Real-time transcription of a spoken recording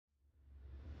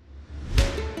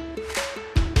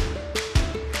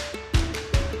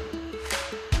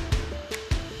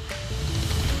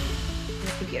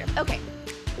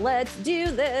Let's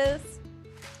do this.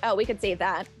 Oh, we could save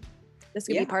that. This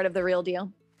could be part of the real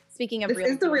deal. Speaking of this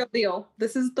is the real deal.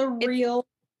 This is the real.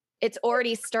 It's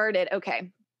already started.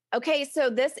 Okay.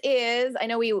 So this is, I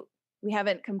know we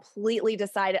haven't completely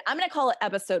decided. I'm going to call it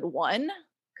episode 1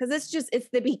 because it's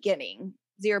the beginning.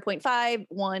 0.5,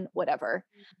 1, whatever.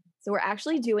 So we're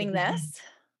actually doing this.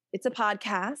 It's a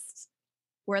podcast.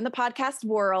 We're in the podcast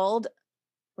world.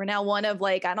 We're now one of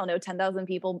 10,000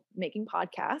 people making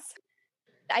podcasts.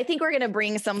 I think we're going to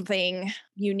bring something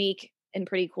unique and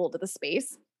pretty cool to the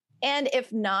space. And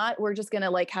if not, we're just going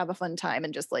to have a fun time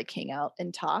and just hang out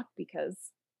and talk because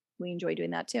we enjoy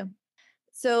doing that too.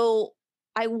 So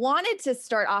I wanted to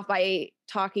start off by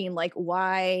talking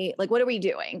why, what are we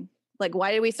doing?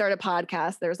 Why did we start a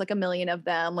podcast? There's a million of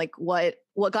them. What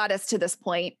got us to this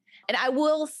point? And I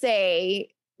will say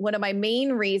one of my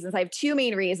main reasons, I have 2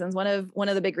 main reasons. One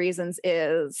of the big reasons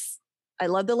is I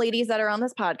love the ladies that are on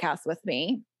this podcast with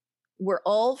me. We're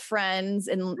all friends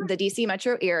in the DC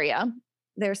metro area.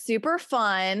 They're super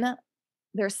fun.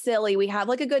 They're silly. We have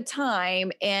a good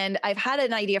time. And I've had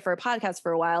an idea for a podcast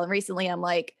for a while. And recently I'm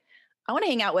I want to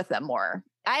hang out with them more.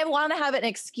 I want to have an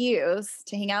excuse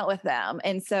to hang out with them.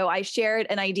 And so I shared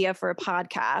an idea for a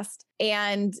podcast.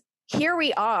 And here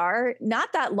we are,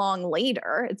 not that long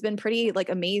later. It's been pretty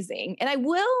amazing. And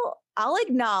I'll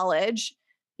acknowledge,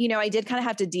 I did kind of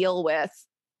have to deal with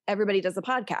everybody does a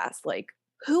podcast.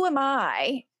 Who am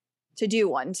I to do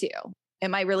one too?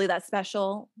 Am I really that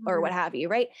special or what have you?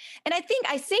 Right. And I think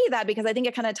I say that because I think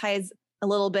it kind of ties a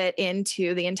little bit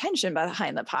into the intention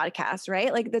behind the podcast,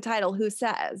 right? The title, Who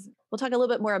Says? We'll talk a little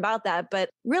bit more about that. But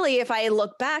really, if I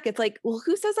look back, it's well,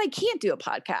 who says I can't do a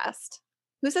podcast?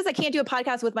 Who says I can't do a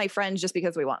podcast with my friends just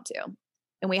because we want to?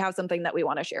 And we have something that we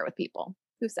want to share with people.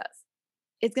 Who says?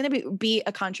 It's going to be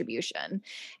a contribution.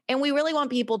 And we really want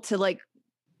people to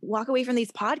walk away from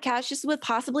these podcasts just with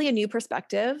possibly a new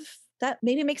perspective that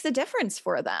maybe makes a difference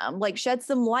for them, shed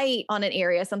some light on an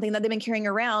area, something that they've been carrying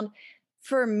around.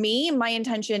 For me, my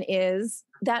intention is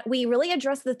that we really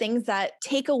address the things that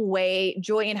take away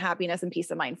joy and happiness and peace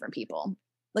of mind from people.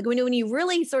 When you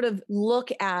really sort of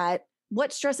look at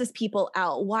what stresses people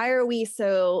out, why are we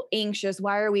so anxious?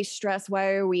 Why are we stressed?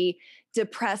 Why are we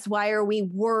depressed? Why are we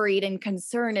worried and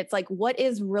concerned? It's what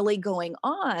is really going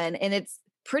on? And it's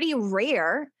pretty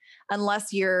rare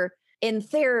unless you're in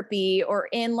therapy or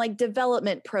in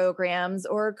development programs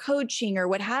or coaching or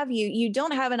what have you. You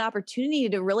don't have an opportunity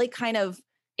to really kind of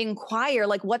inquire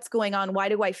what's going on? Why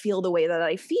do I feel the way that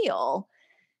I feel?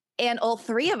 And all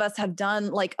 3 of us have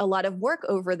done a lot of work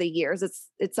over the years.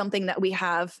 It's something that we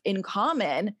have in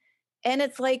common. And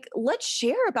it's let's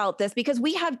share about this because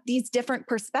we have these different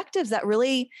perspectives that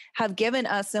really have given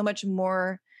us so much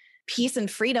more peace and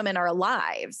freedom in our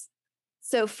lives.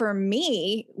 So for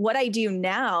me, what I do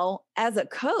now as a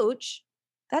coach,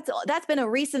 that's been a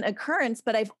recent occurrence,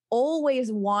 but I've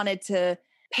always wanted to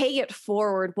pay it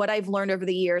forward, what I've learned over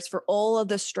the years for all of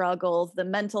the struggles, the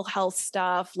mental health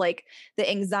stuff, the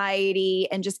anxiety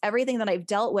and just everything that I've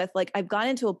dealt with. I've gone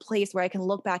into a place where I can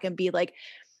look back and be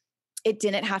it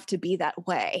didn't have to be that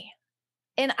way.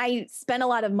 And I spent a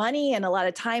lot of money and a lot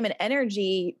of time and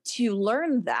energy to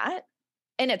learn that.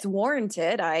 And it's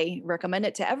warranted. I recommend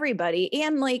it to everybody.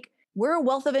 And we're a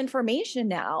wealth of information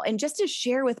now. And just to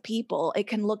share with people, it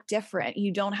can look different.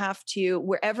 You don't have to,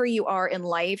 wherever you are in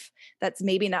life, that's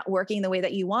maybe not working the way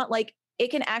that you want, it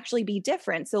can actually be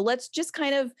different. So let's just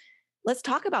let's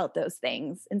talk about those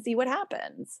things and see what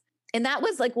happens. And that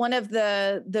was one of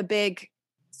the big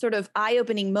sort of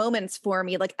eye-opening moments for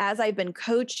me, as I've been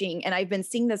coaching and I've been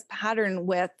seeing this pattern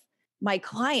with my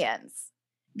clients.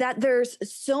 That there's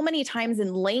so many times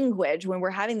in language when we're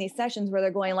having these sessions where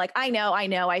they're going I know,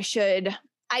 I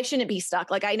shouldn't be stuck.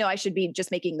 I know I should be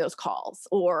just making those calls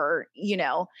or,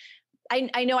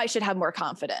 I know I should have more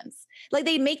confidence.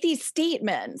 They make these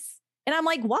statements and I'm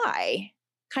why?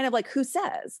 Kind of who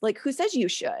says? Who says you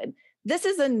should? This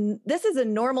is a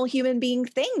normal human being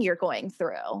thing you're going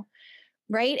through.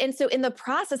 Right. And so in the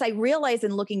process, I realized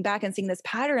in looking back and seeing this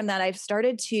pattern that I've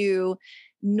started to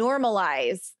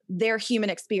normalize their human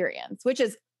experience, which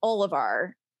is all of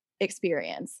our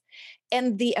experience.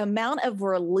 And the amount of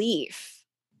relief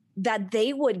that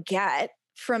they would get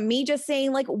from me just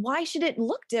saying why should it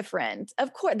look different?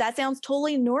 Of course, that sounds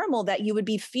totally normal that you would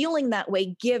be feeling that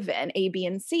way given A, B,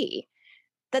 and C,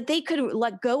 that they could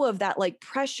let go of that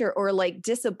pressure or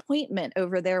disappointment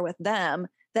over there with them,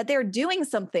 that they're doing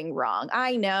something wrong.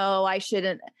 I know I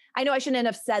shouldn't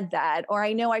have said that, or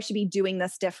I know I should be doing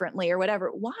this differently or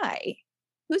whatever. Why?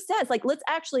 Who says? Let's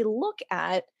actually look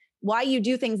at why you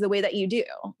do things the way that you do.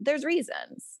 There's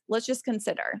reasons. Let's just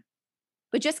consider.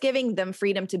 but just giving them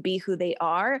freedom to be who they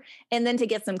are, and then to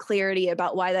get some clarity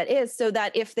about why that is, so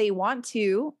that if they want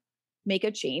to make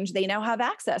a change, they now have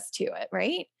access to it,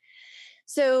 right?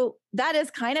 So that is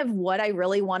kind of what I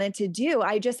really wanted to do.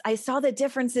 I saw the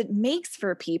difference it makes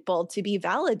for people to be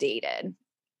validated,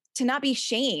 to not be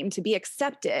shamed, to be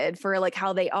accepted for like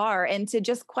how they are, and to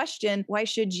just question, why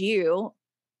should you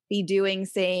be doing,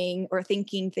 saying, or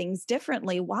thinking things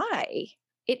differently? Why?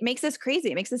 It makes us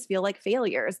crazy. It makes us feel like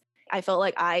failures. I felt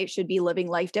like I should be living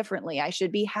life differently. I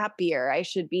should be happier. I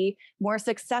should be more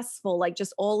successful, like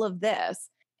just all of this.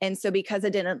 And so because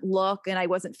it didn't look and I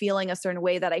wasn't feeling a certain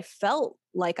way that I felt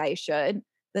like I should,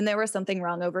 then there was something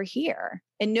wrong over here.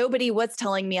 And nobody was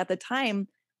telling me at the time,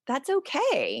 that's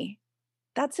okay.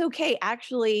 That's okay.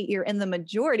 Actually, you're in the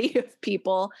majority of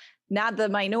people, not the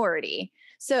minority.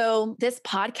 So this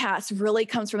podcast really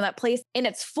comes from that place. And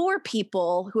it's for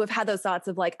people who have had those thoughts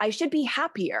of like, I should be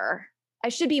happier. I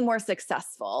should be more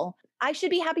successful. I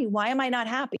should be happy. Why am I not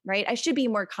happy? Right? I should be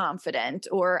more confident,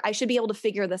 or I should be able to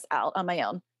figure this out on my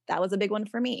own. That was a big one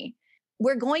for me.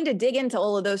 We're going to dig into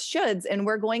all of those shoulds, and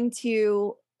we're going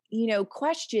to,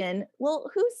 question, well,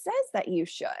 who says that you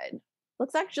should?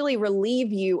 Let's actually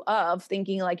relieve you of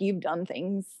thinking like you've done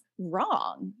things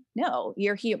wrong. No,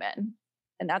 you're human.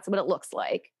 And that's what it looks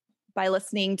like. By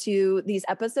listening to these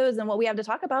episodes and what we have to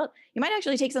talk about, you might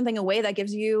actually take something away that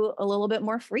gives you a little bit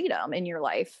more freedom in your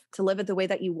life to live it the way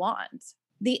that you want.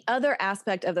 The other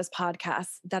aspect of this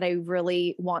podcast that I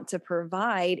really want to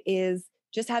provide is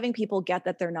just having people get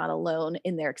that they're not alone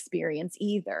in their experience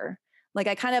either. Like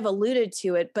I kind of alluded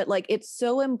to it, but like it's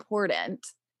so important.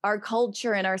 Our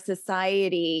culture and our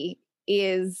society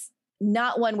is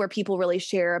not one where people really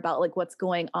share about like what's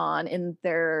going on in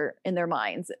their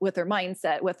minds, with their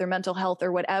mindset, with their mental health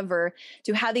or whatever,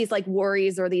 to have these like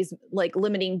worries or these like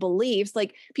limiting beliefs.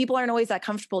 Like people aren't always that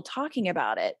comfortable talking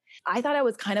about it. I thought I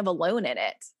was kind of alone in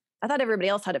it. I thought everybody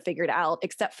else had it figured out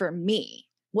except for me.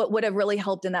 What would have really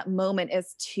helped in that moment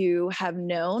is to have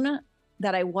known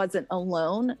that I wasn't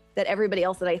alone, that everybody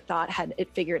else that I thought had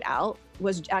it figured out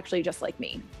was actually just like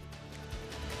me.